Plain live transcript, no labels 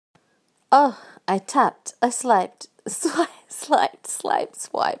Oh, I tapped, I swiped, slapped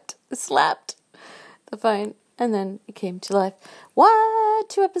the phone, and then it came to life. What?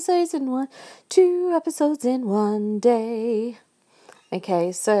 2 episodes in one day.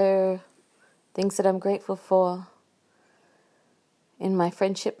 Okay, so things that I'm grateful for in my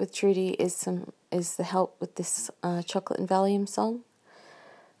friendship with Trudy is the help with this Chocolate and Valium song.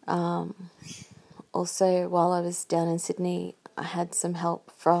 Also, while I was down in Sydney, I had some help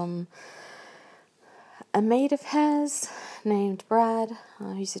from a mate of hers named Brad,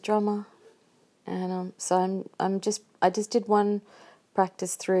 who's a drummer, and so I just did one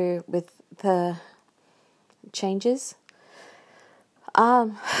practice through with the changes.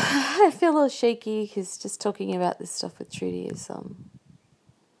 I feel a little shaky because just talking about this stuff with Trudy is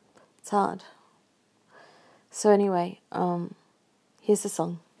it's hard. So anyway, here's the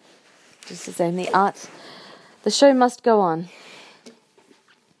song. Just the same, the show must go on.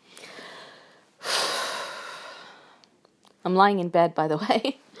 I'm lying in bed, by the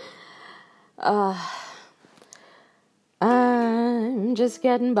way. I'm just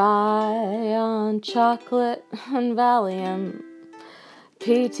getting by on chocolate and Valium.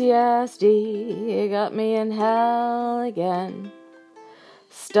 PTSD got me in hell again.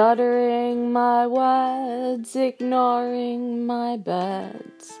 Stuttering my words, ignoring my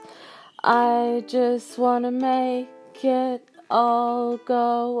birds. I just want to make it all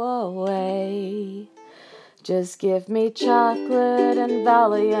go away. Just give me chocolate and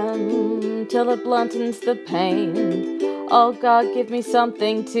Valium till it bluntens the pain. Oh God, give me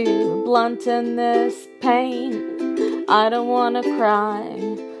something to blunten this pain. I don't want to cry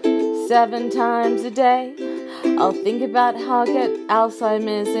 7 times a day. I'll think about how I'll get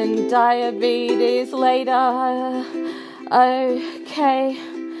Alzheimer's and diabetes later. Okay,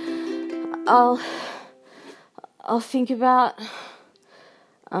 I'll think about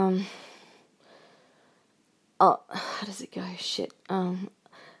how does it go? Shit.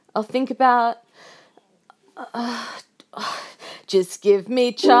 I'll think about just give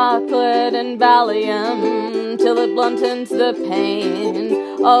me chocolate and Valium till it bluntens the pain.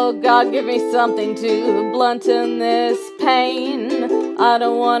 Oh God, give me something to blunten this pain. I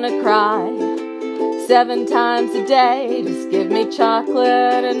don't want to cry 7 times a day. Just give me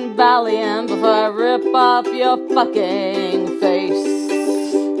chocolate and Valium before I rip off your fucking face.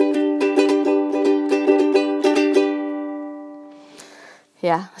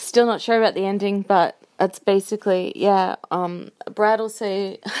 Yeah, still not sure about the ending, but that's basically, yeah. Brad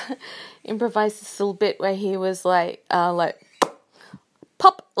also improvised this little bit where he was like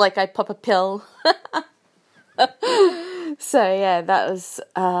pop, like I pop a pill. So yeah, that was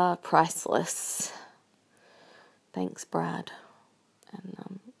priceless. Thanks, Brad.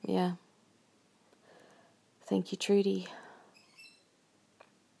 And yeah, thank you, Trudy.